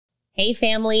Hey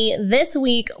family, this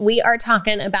week we are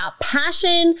talking about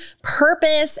passion,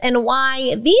 purpose, and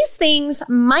why these things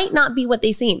might not be what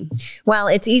they seem. Well,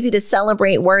 it's easy to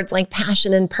celebrate words like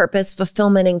passion and purpose,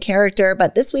 fulfillment and character,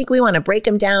 but this week we want to break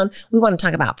them down. We want to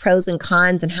talk about pros and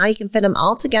cons and how you can fit them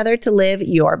all together to live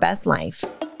your best life.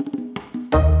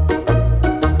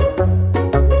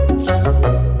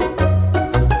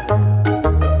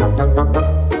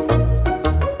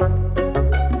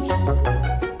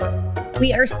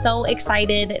 We are so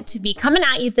excited to be coming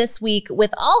at you this week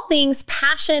with all things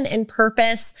passion and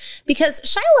purpose because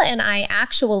Shyla and I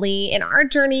actually, in our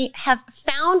journey, have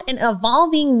found an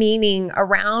evolving meaning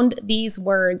around these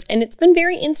words, and it's been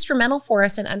very instrumental for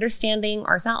us in understanding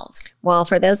ourselves. Well,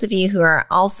 for those of you who are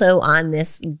also on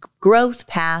this growth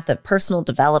path of personal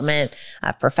development,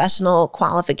 of professional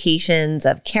qualifications,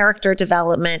 of character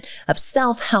development, of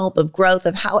self-help, of growth,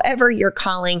 of however you're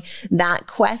calling that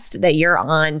quest that you're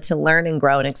on to learn and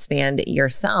grow and expand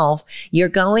yourself, you're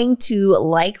going to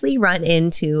likely run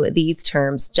into these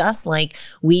terms just like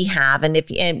we have. And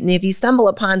if you stumble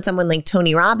upon someone like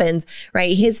Tony Robbins,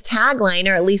 right, his tagline,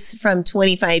 or at least from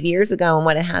 25 years ago and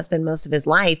what it has been most of his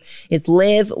life, is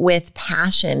live with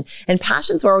passion. And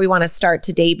passion's where we want to start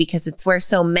today because it's where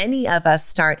so many of us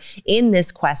start in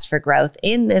this quest for growth,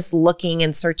 in this looking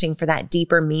and searching for that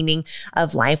deeper meaning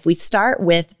of life. We start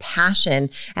with passion,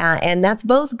 and that's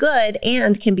both good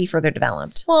and can be further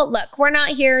developed. Well, look, we're not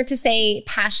here to say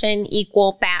passion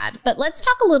equal bad, but let's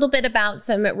talk a little bit about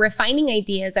some refining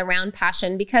ideas around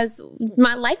passion because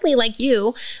likely like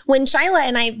you, when Shyla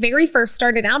and I very first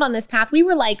started out on this path, we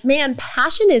were like, man,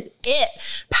 passion is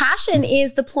it. Passion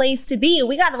is the place to be.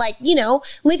 We got to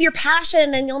live your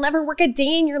passion and you'll never work a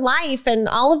day in your life. And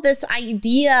all of this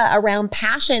idea around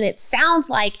passion, it sounds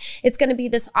like it's going to be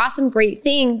this awesome, great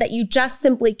thing that you just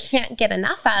simply can't get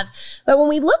enough of. But when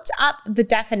we looked up the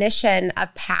definition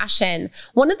of passion,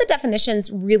 one of the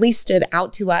definitions really stood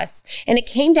out to us. And it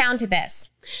came down to this.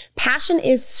 Passion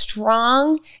is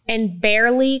strong and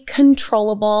barely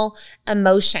controllable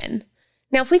emotion.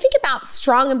 Now, if we think about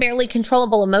strong and barely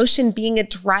controllable emotion being a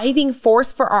driving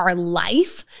force for our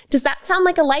life, does that sound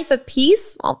like a life of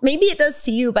peace? Well, maybe it does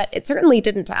to you, but it certainly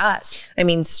didn't to us. I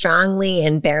mean, strongly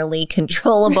and barely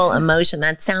controllable emotion,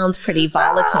 that sounds pretty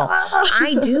volatile.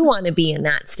 I do want to be in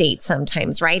that state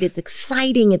sometimes, right? It's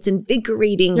exciting. It's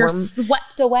invigorating. You're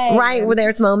swept away. Right, where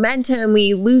there's momentum.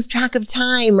 We lose track of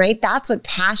time, right? That's what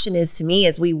passion is to me,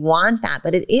 is we want that.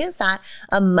 But it is that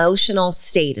emotional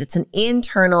state. It's an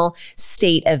internal state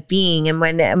of being. And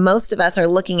when most of us are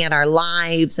looking at our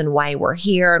lives and why we're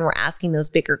here and we're asking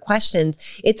those bigger questions,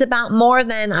 it's about more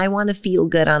than I want to feel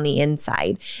good on the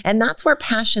inside. And that's where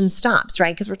passion stops,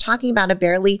 right? Because we're talking about a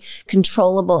barely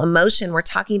controllable emotion. We're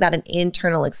talking about an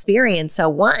internal experience. So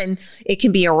one, it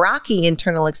can be a rocky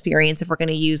internal experience if we're going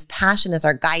to use passion as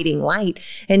our guiding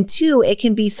light. And two, it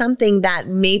can be something that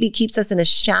maybe keeps us in a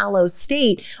shallow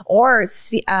state or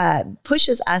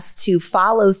pushes us to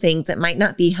follow things that might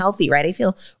not be healthy, right? I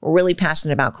feel really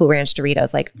passionate about Cool Ranch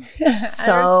Doritos, like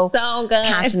so good.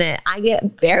 Passionate. I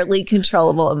get barely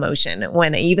controllable emotion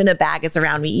when even a bag is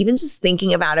around me. Even just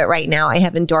thinking about it right now, I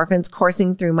have endorphins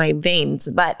coursing through my veins.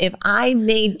 But if I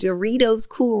made Doritos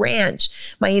Cool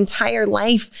Ranch my entire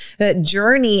life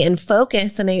journey and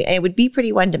focus, and I would be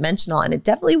pretty one-dimensional, and it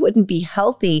definitely wouldn't be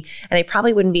healthy, and I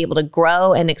probably wouldn't be able to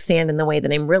grow and expand in the way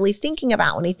that I'm really thinking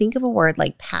about when I think of a word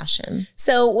like passion.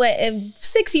 So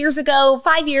 6 years ago,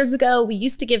 5 years ago, we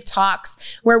used to give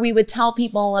talks where we would tell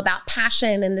people about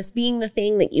passion and this being the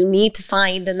thing that you need to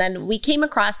find. And then we came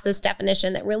across this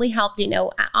definition that really helped,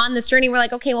 on this journey. We're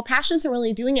like, okay, well, passion isn't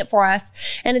really doing it for us.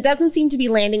 And it doesn't seem to be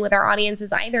landing with our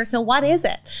audiences either. So what is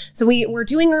it? So we're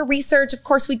doing our research. Of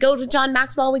course, we go to John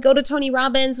Maxwell, we go to Tony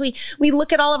Robbins, we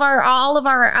look at all of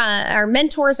our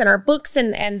mentors and our books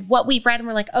and what we've read. And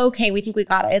we're like, okay, we think we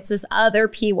got it. It's this other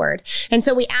P word. And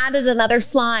so we added another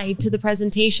slide to the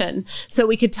presentation so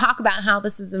we could talk about how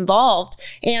this is involved.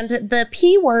 And the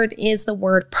P word is the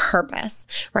word purpose,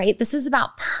 right? This is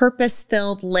about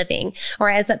purpose-filled living, or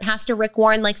as Pastor Rick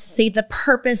Warren likes to say, the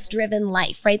purpose-driven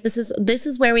life, right? This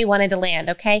is where we wanted to land,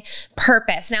 okay?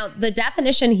 Purpose. Now, the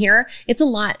definition here, it's a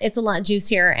lot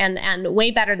juicier and way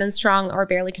better than strong or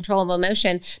barely controllable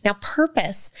emotion. Now,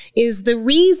 purpose is the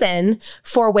reason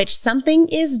for which something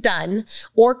is done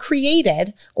or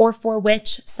created or for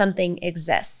which something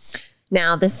exists.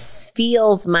 Now, this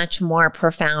feels much more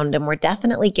profound, and we're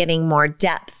definitely getting more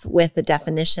depth with the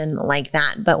definition like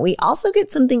that. But we also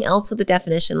get something else with the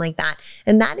definition like that,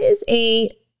 and that is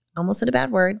almost said a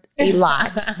bad word, a lot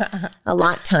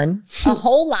ton. A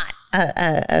whole lot.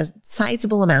 A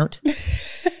sizable amount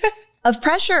of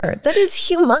pressure. That is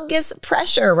humongous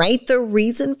pressure, right? The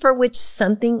reason for which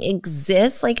something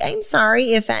exists. Like, I'm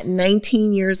sorry if at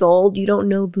 19 years old, you don't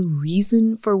know the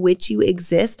reason for which you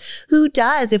exist. Who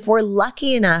does? If we're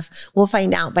lucky enough, we'll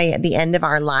find out by the end of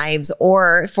our lives.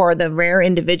 Or for the rare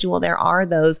individual, there are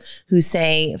those who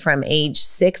say from age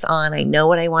 6 on, I know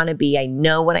what I want to be. I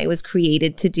know what I was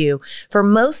created to do. For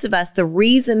most of us, the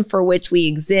reason for which we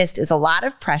exist is a lot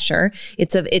of pressure.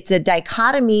 It's a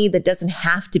dichotomy that doesn't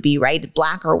have to be, right?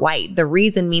 Black or white. The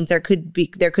reason means there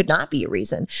could not be a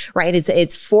reason, right?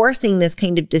 It's forcing this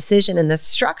kind of decision and this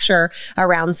structure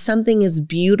around something as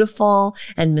beautiful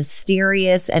and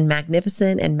mysterious and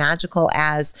magnificent and magical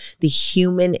as the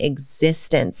human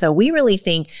existence. So we really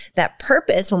think that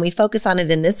purpose, when we focus on it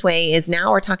in this way, is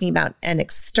now we're talking about an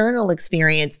external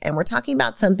experience, and we're talking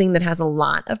about something that has a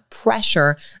lot of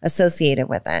pressure associated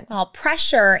with it. Well,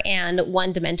 pressure and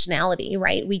one-dimensionality,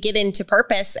 right? We get into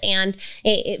purpose, and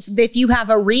if you have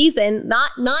a reason,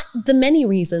 not the many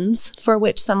reasons for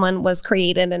which someone was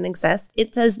created and exists,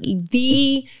 it says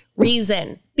the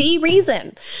reason.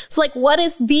 So like, what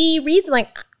is the reason?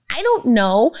 Like, I don't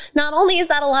know. Not only is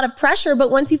that a lot of pressure, but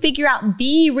once you figure out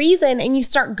the reason and you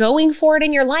start going for it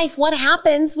in your life, what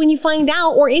happens when you find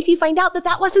out, or if you find out that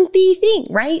that wasn't the thing,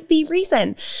 right? The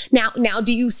reason. Now,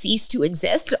 do you cease to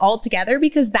exist altogether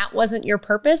because that wasn't your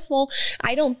purpose? Well,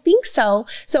 I don't think so.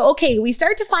 So, okay, we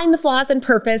start to find the flaws in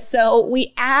purpose. So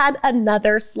we add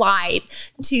another slide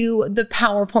to the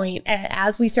PowerPoint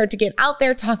as we start to get out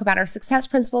there, talk about our success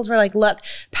principles. We're like, look,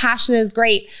 passion is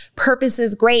great. Purpose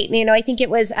is great. And, I think it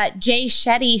was Jay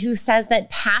Shetty who says that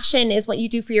passion is what you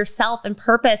do for yourself and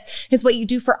purpose is what you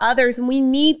do for others. And we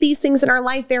need these things in our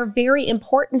life. They're very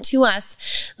important to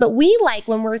us. But we like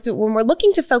when we're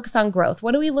looking to focus on growth,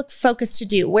 what do we focus to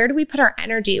do? Where do we put our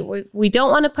energy? We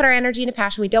don't want to put our energy into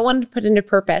passion. We don't want to put it into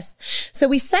purpose. So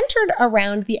we centered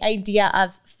around the idea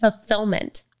of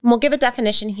fulfillment. And we'll give a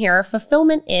definition here.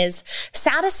 Fulfillment is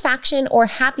satisfaction or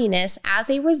happiness as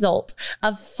a result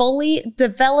of fully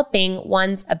developing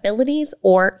one's abilities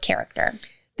or character.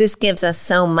 This gives us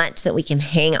so much that we can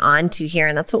hang on to here.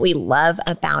 And that's what we love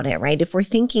about it, right? If we're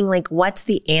thinking like, what's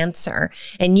the answer?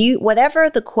 And whatever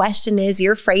the question is,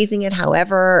 you're phrasing it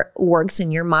however works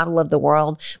in your model of the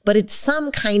world, but it's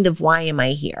some kind of why am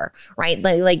I here, right?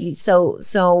 So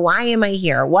why am I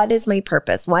here? What is my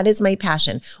purpose? What is my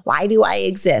passion? Why do I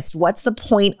exist? What's the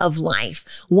point of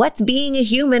life? What's being a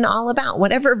human all about?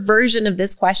 Whatever version of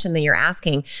this question that you're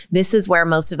asking, this is where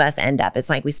most of us end up. It's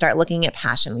like we start looking at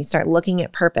passion. We start looking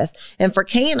at purpose. And for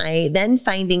Kay and I, then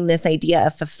finding this idea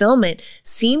of fulfillment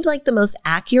seemed like the most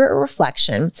accurate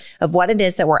reflection of what it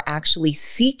is that we're actually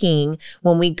seeking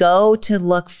when we go to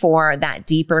look for that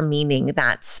deeper meaning,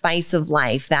 that spice of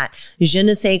life, that je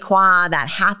ne sais quoi, that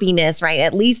happiness, right?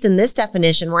 At least in this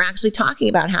definition, we're actually talking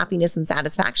about happiness and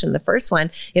satisfaction. The first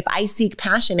one, if I seek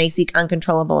passion, I seek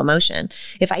uncontrollable emotion.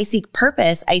 If I seek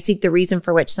purpose, I seek the reason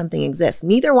for which something exists.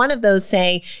 Neither one of those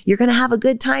say you're going to have a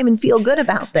good time and feel good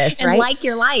about this, and right? Like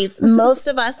your life. Most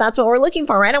of us, that's what we're looking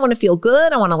for, right? I want to feel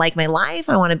good. I want to like my life.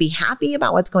 I want to be happy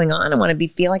about what's going on. I want to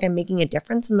feel like I'm making a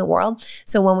difference in the world.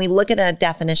 So when we look at a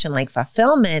definition like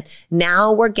fulfillment,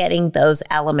 now we're getting those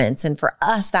elements. And for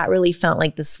us, that really felt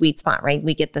like the sweet spot, right?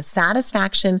 We get the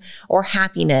satisfaction or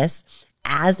happiness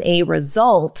as a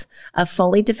result of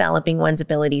fully developing one's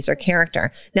abilities or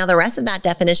character. Now, the rest of that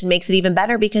definition makes it even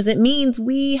better because it means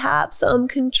we have some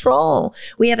control.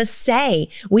 We have a say.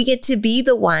 We get to be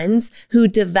the ones who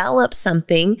develop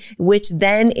something, which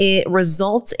then it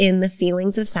results in the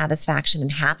feelings of satisfaction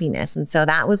and happiness. And so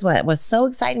that was what was so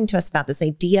exciting to us about this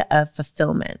idea of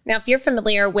fulfillment. Now, if you're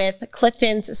familiar with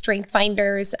Clifton's Strength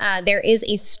Finders, there is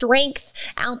a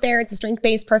strength out there. It's a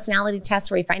strength-based personality test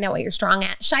where you find out what you're strong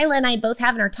at. Shyla and I both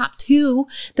have in our top 2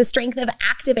 the strength of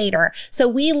activator. So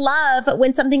we love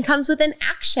when something comes with an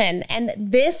action, and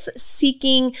this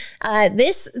thing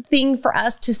for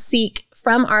us to seek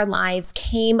from our lives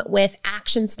came with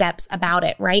action steps about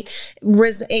it, right?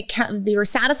 Your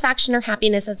satisfaction or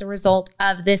happiness as a result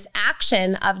of this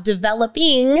action of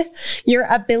developing your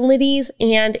abilities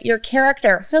and your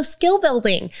character. So skill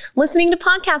building, listening to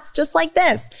podcasts just like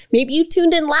this. Maybe you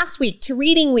tuned in last week to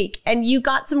Reading Week and you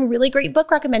got some really great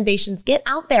book recommendations. Get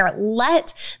out there.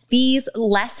 Let these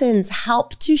lessons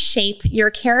help to shape your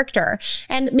character.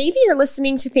 And maybe you're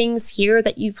listening to things here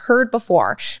that you've heard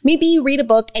before. Maybe you read a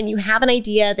book and you have an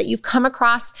idea that you've come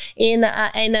across in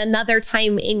another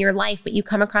time in your life, but you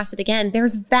come across it again,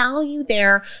 there's value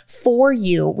there for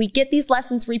you. We get these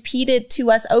lessons repeated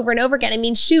to us over and over again. I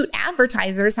mean, shoot,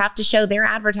 advertisers have to show their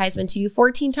advertisement to you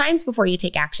 14 times before you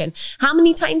take action. How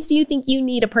many times do you think you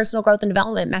need a personal growth and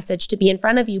development message to be in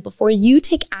front of you before you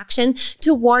take action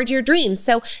toward your dreams?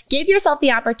 So give yourself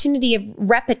the opportunity of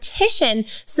repetition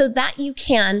so that you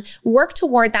can work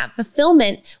toward that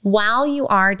fulfillment while you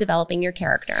are developing your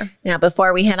character. Now,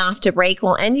 before we head off to break,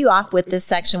 we'll end you off with this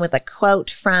section with a quote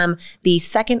from the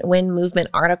Second Wind Movement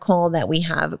article that we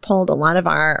have pulled a lot of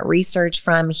our research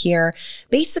from here.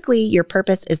 Basically, your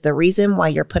purpose is the reason why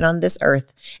you're put on this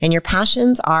earth, and your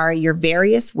passions are your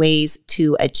various ways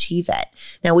to achieve it.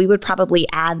 Now, we would probably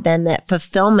add then that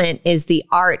fulfillment is the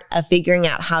art of figuring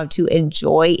out how to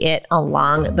enjoy it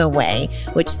along the way,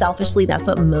 which selfishly, that's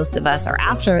what most of us are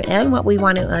after, and what we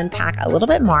want to unpack a little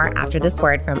bit more after this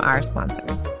word from our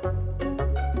sponsors.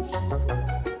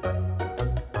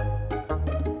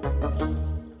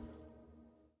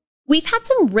 We've had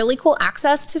some really cool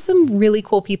access to some really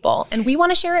cool people, and we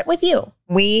want to share it with you.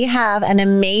 We have an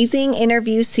amazing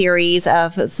interview series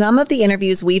of some of the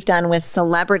interviews we've done with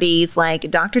celebrities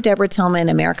like Dr. Deborah Tillman,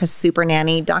 America's Super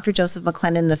Nanny, Dr. Joseph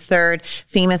McClendon III,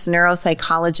 famous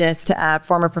neuropsychologist,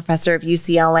 former professor of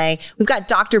UCLA. We've got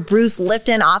Dr. Bruce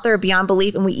Lipton, author of Beyond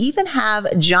Belief, and we even have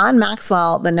John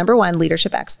Maxwell, the #1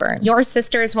 leadership expert. Your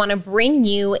sisters want to bring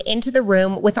you into the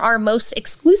room with our most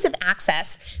exclusive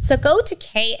access. So go to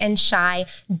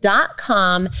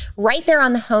kayandshy.com. Right there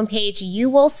on the homepage, you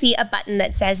will see a button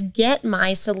that says Get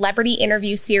My Celebrity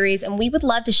Interview Series, and we would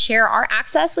love to share our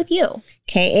access with you.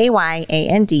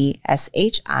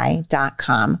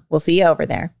 kayandshy.com. We'll see you over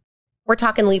there. We're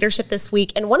talking leadership this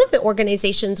week, and one of the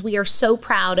organizations we are so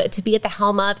proud to be at the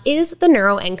helm of is the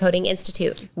Neuroencoding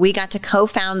Institute. We got to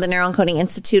co-found the Neuroencoding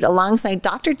Institute alongside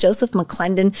Dr. Joseph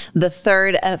McClendon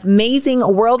III, amazing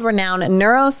world-renowned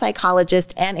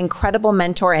neuropsychologist and incredible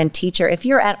mentor and teacher. If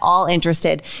you're at all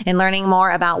interested in learning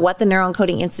more about what the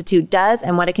Neuroencoding Institute does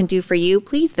and what it can do for you,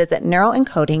 please visit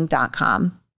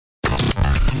neuroencoding.com.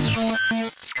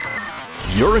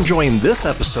 You're enjoying this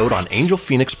episode on Angel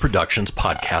Phoenix Productions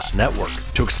Podcast Network.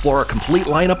 To explore a complete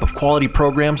lineup of quality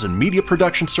programs and media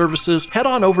production services, head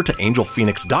on over to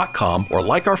angelphoenix.com or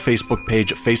like our Facebook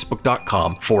page at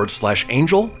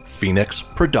facebook.com/Angel Phoenix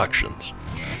Productions.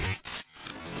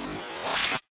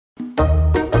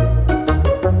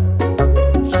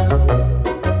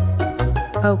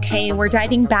 Okay, we're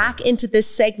diving back into this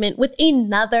segment with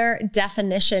another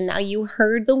definition. Now, you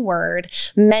heard the word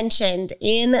mentioned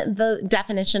in the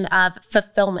definition of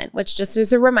fulfillment, which, just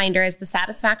as a reminder, is the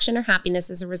satisfaction or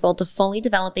happiness as a result of fully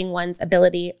developing one's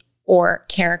ability or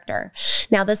character.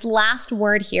 Now, this last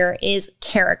word here is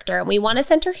character. And we want to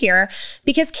center here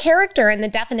because character, and the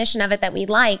definition of it that we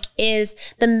like, is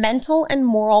the mental and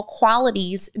moral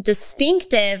qualities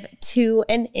distinctive to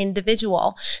an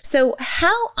individual. So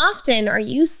how often are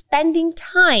you spending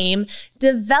time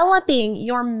developing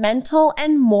your mental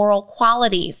and moral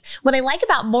qualities? What I like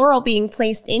about moral being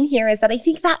placed in here is that I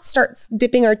think that starts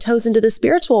dipping our toes into the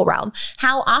spiritual realm.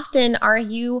 How often are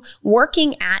you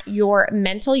working at your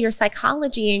mental, your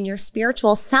psychology, and your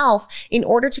spiritual self in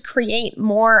order to create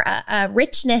more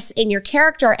richness in your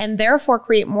character and therefore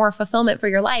create more fulfillment for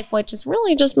your life, which is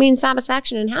really just means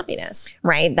satisfaction and happiness.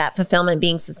 Right. That fulfillment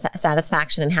being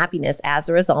satisfaction and happiness as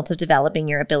a result of developing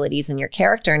your abilities and your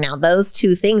character. Now, those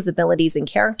two things, abilities and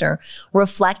character,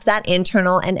 reflect that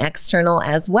internal and external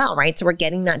as well, right? So we're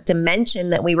getting that dimension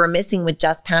that we were missing with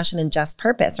just passion and just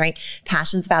purpose, right?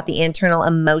 Passion's about the internal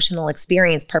emotional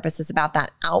experience. Purpose is about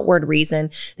that outward reason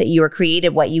that you were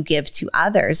created, what you give to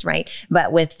others, right?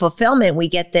 But with fulfillment, we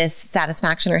get this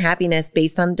satisfaction or happiness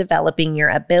based on developing your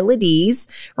abilities,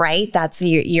 right? That's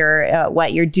your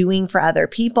what you're doing for other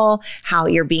people, how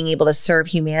you're being able to serve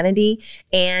humanity,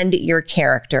 and your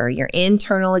character, your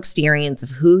internal experience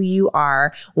of who you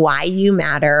are, why you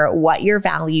matter, what your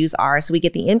values are. So we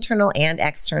get the internal and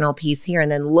external piece here.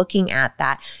 And then looking at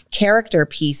that character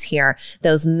piece here,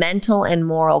 those mental and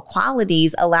moral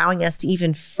qualities, allowing us to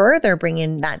even further bring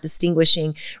in that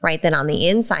distinguishing, right? Then on the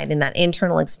inside, in that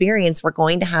internal experience, we're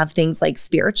going to have things like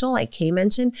spiritual, like Kay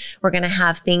mentioned. We're going to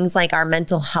have things like our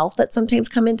mental health that sometimes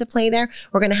come into play there.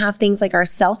 We're going to have things like our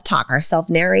self-talk, our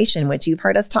self-narration, which you've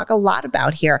heard us talk a lot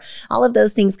about here. All of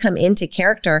those things come into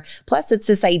character. Plus, it's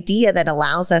this idea that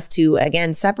allows us to,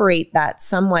 again, separate that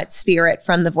somewhat spirit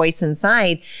from the voice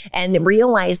inside and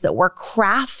realize that we're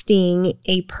crafting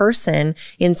a person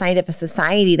inside of a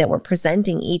society that we're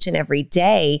presenting each and every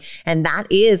day. And that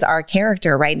is our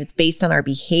character, right? It's based on our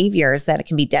behaviors that it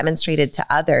can be demonstrated to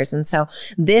others. And so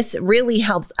this really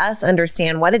helps us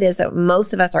understand what it is that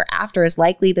most of us are after is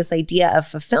likely this idea of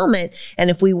fulfillment. And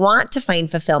if we want to find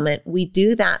fulfillment, we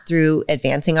do that through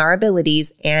advancing our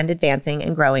abilities and advancing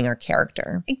and growing our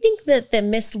character. I think that the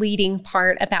misleading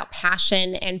part about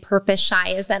passion and purpose, Shai,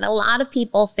 is that a lot of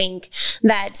people think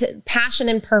that passion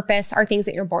and purpose are things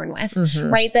that you're born with,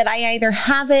 right? That I either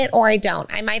have it or I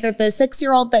don't. I'm either the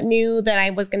 6-year-old that knew that I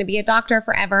was going to be a doctor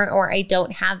forever, or I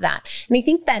don't have that. And I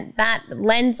think that that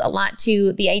lends a lot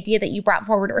to the idea that you brought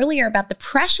forward earlier about the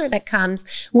pressure that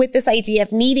comes with this idea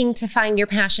of needing to find your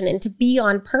passion and to be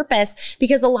on purpose,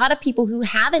 because a lot of people who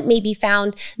haven't maybe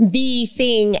found the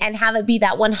thing and have it be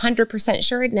that 100%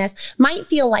 sureness might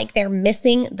feel like they're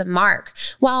missing the mark.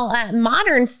 While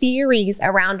modern theories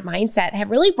around mindset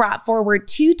have really brought forward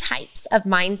two types of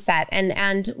mindset.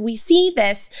 And we see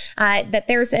this, that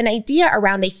there's an idea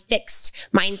around a fixed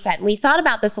mindset. And we thought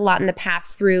about this a lot in the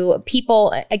past through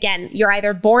people, again, you're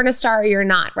either born a star or you're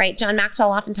not, right? John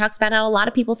Maxwell often talks about how a lot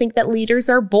of people think that leaders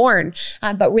are born,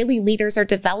 but really leaders are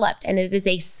developed, and it is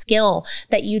a skill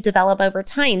that you develop over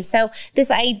time. So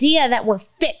this idea that we're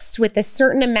fixed with a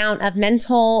certain amount of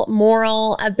mental,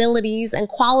 moral abilities and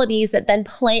qualities that then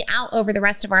play out over the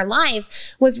rest of our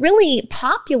lives was really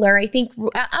popular, I think,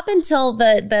 up until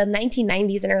the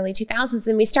 1990s and early 2000s.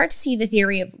 And we start to see the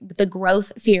theory of the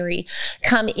growth theory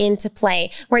come into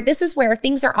play, where this is where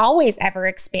things are always ever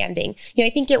expanding. You know,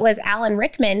 I think it was Alan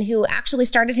Rickman who actually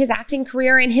started his acting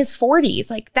career in his 40s.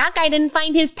 Like, that guy didn't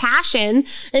find his passion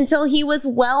until he was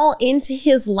well into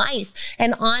his life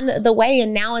and on the way,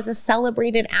 and now is a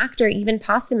celebrated actor, even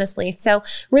posthumously. So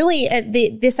really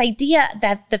this idea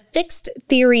that the fixed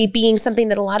theory being something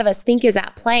that a lot of us think is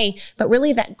at play, but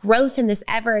really that growth and this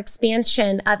ever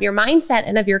expansion of your mindset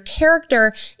and of your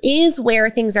character is where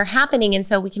things are happening. And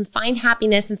so we can find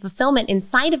happiness and fulfillment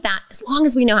inside of that as long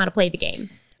as we know how to play the game.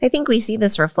 I think we see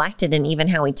this reflected in even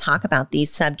how we talk about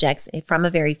these subjects from a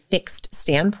very fixed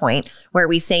standpoint, where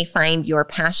we say find your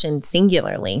passion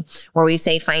singularly, where we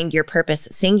say find your purpose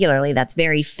singularly. That's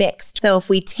very fixed. So if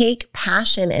we take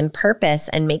passion and purpose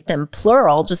and make them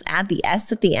plural, just add the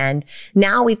S at the end,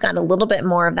 now we've got a little bit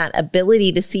more of that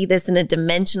ability to see this in a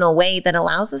dimensional way that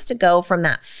allows us to go from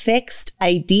that fixed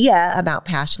idea about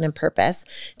passion and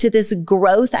purpose to this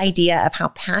growth idea of how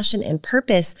passion and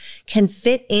purpose can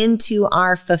fit into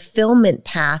our fulfillment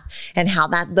path, and how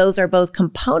those are both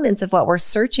components of what we're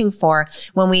searching for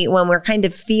when we're kind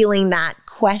of feeling that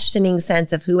questioning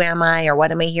sense of who am I, or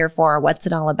what am I here for, or what's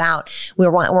it all about.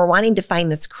 We're wanting to find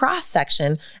this cross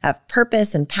section of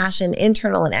purpose and passion,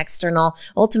 internal and external,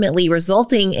 ultimately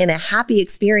resulting in a happy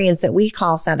experience that we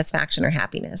call satisfaction or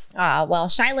happiness. Well,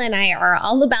 Shyla and I are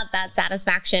all about that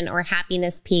satisfaction or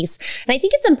happiness piece. And I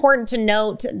think it's important to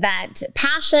note that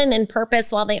passion and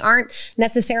purpose, while they aren't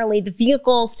necessarily the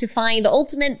vehicles to find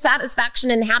ultimate satisfaction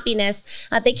and happiness,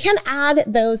 they can add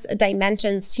those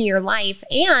dimensions to your life.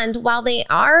 And while they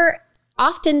are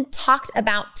often talked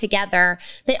about together,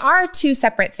 they are two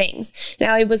separate things.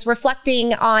 Now, I was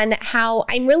reflecting on how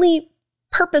I'm really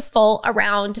purposeful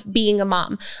around being a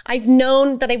mom. I've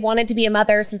known that I wanted to be a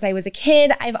mother since I was a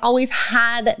kid. I've always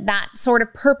had that sort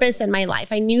of purpose in my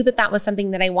life. I knew that that was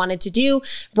something that I wanted to do,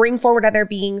 bring forward other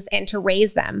beings and to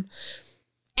raise them.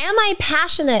 Am I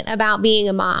passionate about being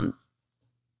a mom?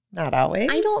 Not always.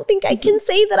 I don't think I can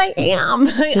say that I am.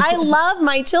 I love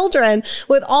my children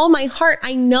with all my heart.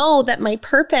 I know that my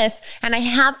purpose, and I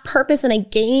have purpose, and I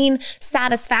gain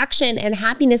satisfaction and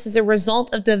happiness as a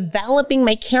result of developing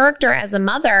my character as a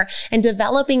mother and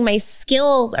developing my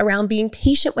skills around being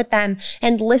patient with them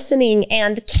and listening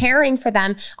and caring for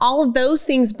them. All of those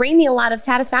things bring me a lot of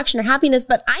satisfaction or happiness,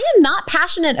 but I am not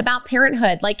passionate about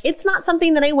parenthood. Like, it's not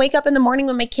something that I wake up in the morning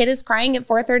when my kid is crying at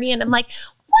 4:30 and I'm like,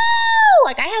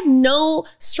 like, I have no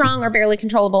strong or barely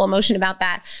controllable emotion about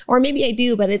that. Or maybe I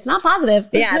do, but it's not positive.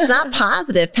 Yeah, it's not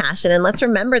positive passion. And let's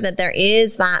remember that there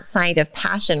is that side of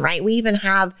passion, right? We even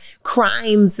have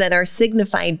crimes that are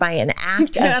signified by an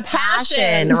act of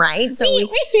passion, right? So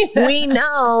we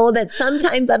know that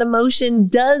sometimes that emotion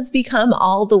does become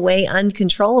all the way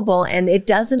uncontrollable, and it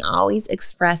doesn't always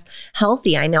express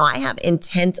healthy. I know I have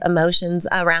intense emotions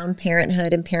around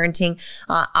parenthood and parenting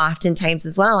oftentimes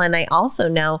as well. And I also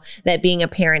know that being being a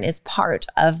parent is part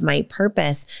of my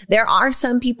purpose. There are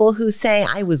some people who say,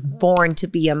 I was born to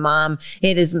be a mom.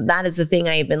 That is the thing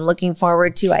I have been looking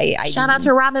forward to. Shout out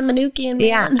to Robin Manukian.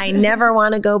 Yeah, I never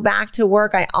want to go back to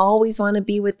work. I always want to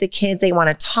be with the kids. They want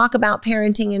to talk about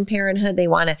parenting and parenthood. They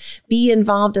want to be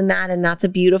involved in that. And that's a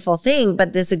beautiful thing.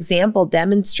 But this example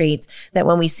demonstrates that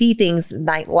when we see things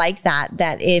like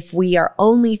that if we are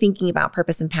only thinking about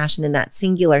purpose and passion in that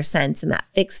singular sense, in that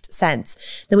fixed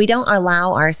sense, then we don't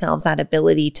allow ourselves that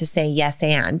ability to say yes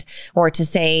and, or to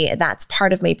say that's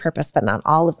part of my purpose, but not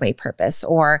all of my purpose,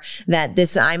 or that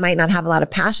I might not have a lot of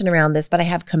passion around this, but I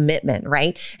have commitment,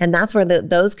 right? And that's where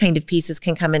those kind of pieces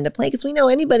can come into play, because we know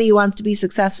anybody who wants to be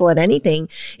successful at anything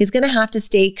is going to have to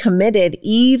stay committed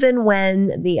even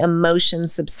when the emotion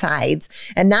subsides.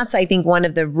 And that's, I think, one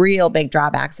of the real big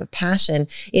drawbacks of passion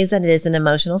is that it is an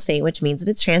emotional state, which means that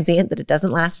it's transient, that it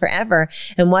doesn't last forever.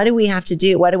 And what do we have to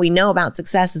do? What do we know about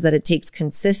success is that it takes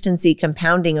consistency,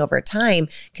 compounding over time,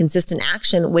 consistent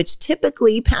action, which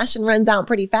typically passion runs out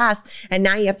pretty fast. And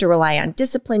now you have to rely on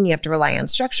discipline. You have to rely on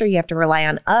structure. You have to rely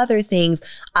on other things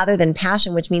other than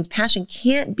passion, which means passion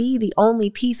can't be the only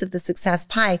piece of the success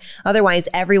pie. Otherwise,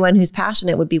 everyone who's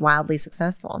passionate would be wildly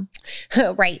successful.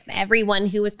 Right. Everyone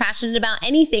who was passionate about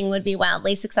anything would be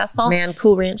wildly successful. Man,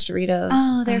 Cool Ranch Doritos.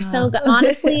 Oh, they're so good.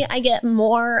 Honestly, I get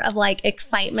more of like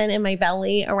excitement in my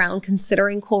belly around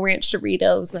considering Cool Ranch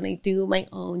Doritos than I do my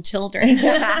own children.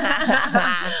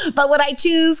 But would I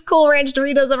choose Cool Ranch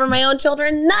Doritos over my own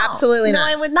children? No. Absolutely not.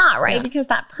 No, I would not, right? Yeah. Because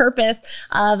that purpose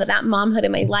of that momhood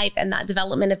in my life and that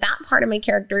development of that part of my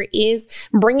character is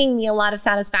bringing me a lot of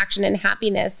satisfaction and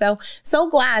happiness. So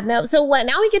glad. Now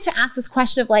we get to ask this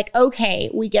question of like, okay,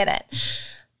 we get it.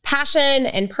 Passion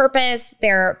and purpose,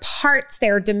 they're parts,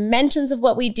 they're dimensions of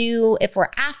what we do. If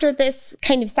we're after this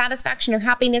kind of satisfaction or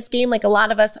happiness game, like a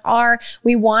lot of us are,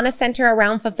 we want to center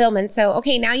around fulfillment. So,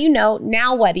 okay, now you know,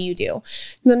 now what do you do?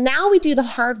 Well, now we do the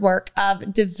hard work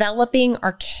of developing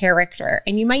our character.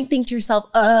 And you might think to yourself,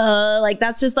 like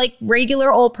that's just like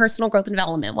regular old personal growth and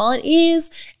development. Well, it is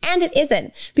and it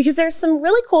isn't, because there's some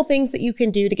really cool things that you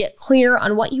can do to get clear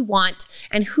on what you want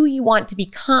and who you want to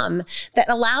become that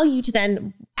allow you to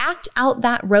then act out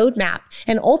that roadmap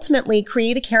and ultimately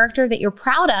create a character that you're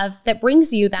proud of that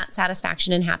brings you that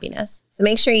satisfaction and happiness. So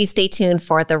make sure you stay tuned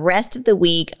for the rest of the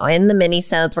week in the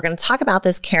minisodes. We're going to talk about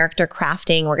this character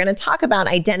crafting. We're going to talk about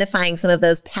identifying some of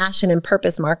those passion and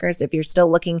purpose markers if you're still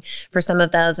looking for some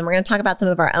of those. And we're going to talk about some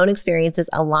of our own experiences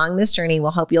along this journey. We'll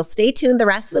hope you'll stay tuned the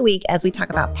rest of the week as we talk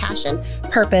about passion,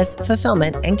 purpose,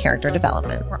 fulfillment, and character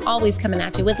development. We're always coming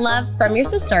at you with love from your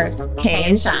sisters, Kay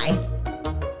and Shi.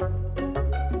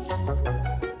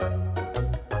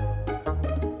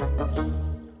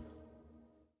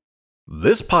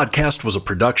 This podcast was a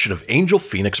production of Angel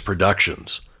Phoenix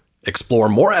Productions. Explore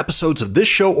more episodes of this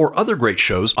show or other great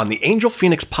shows on the Angel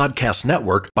Phoenix Podcast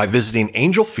Network by visiting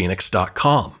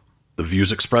angelphoenix.com. The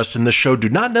views expressed in this show do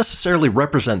not necessarily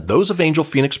represent those of Angel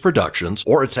Phoenix Productions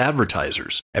or its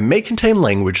advertisers and may contain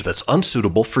language that's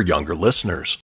unsuitable for younger listeners.